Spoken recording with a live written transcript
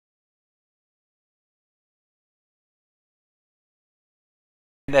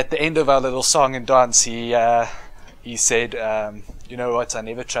And at the end of our little song and dance, he said, you know what, I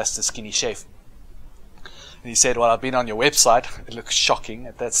never trust a skinny chef. And he said, well, I've been on your website. It looks shocking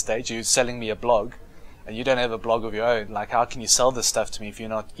at that stage. You're selling me a blog, and you don't have a blog of your own. Like, how can you sell this stuff to me if you're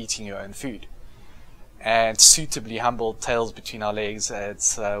not eating your own food? And suitably humble, tails between our legs,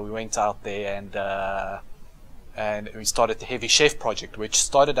 we went out there and we started the Heavy Chef project, which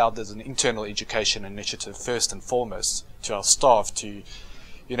started out as an internal education initiative first and foremost to our staff to,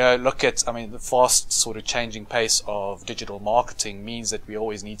 you know, look at, I mean, the fast sort of changing pace of digital marketing means that we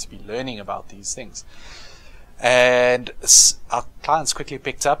always need to be learning about these things. And our clients quickly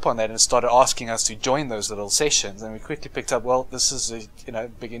picked up on that and started asking us to join those little sessions. And we quickly picked up, well, this is a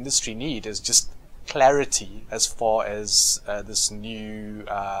big industry need, is just clarity as far as this new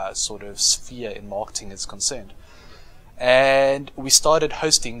sort of sphere in marketing is concerned. And we started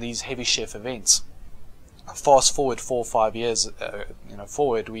hosting these Heavy Chef events. Fast forward 4 or 5 years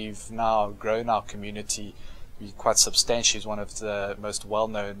forward, we've now grown our community quite substantially. It's one of the most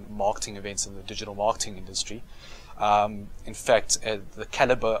well-known marketing events in the digital marketing industry. In fact, the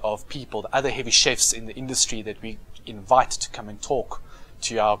caliber of people, the other heavy chefs in the industry that we invite to come and talk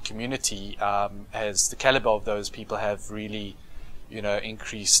to our community, as the caliber of those people have really,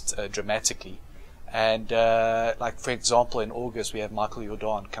 increased dramatically. And like, for example, in August we have Michael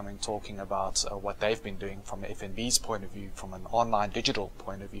Jordaan coming talking about what they've been doing from F&B's point of view, from an online digital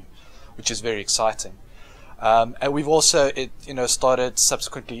point of view, which is very exciting. And we've also, started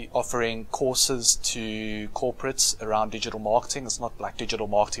subsequently offering courses to corporates around digital marketing. It's not like digital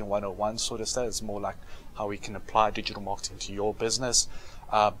marketing 101 sort of stuff. It's more like how we can apply digital marketing to your business,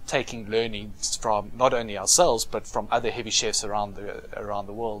 taking learnings from not only ourselves but from other heavy chefs around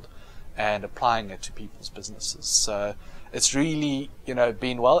the world, and applying it to people's businesses. So it's really,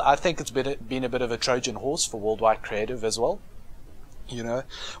 been well. I think it's been a bit of a Trojan horse for Worldwide Creative as well.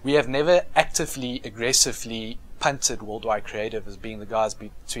 We have never actively, aggressively punted Worldwide Creative as being the guys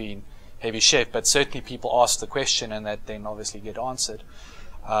between Heavy Chef, but certainly people ask the question and that then obviously get answered.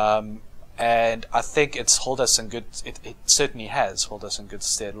 And I think it's held us in good, it certainly has held us in good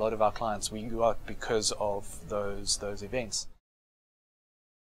stead. A lot of our clients, we go out because of those events.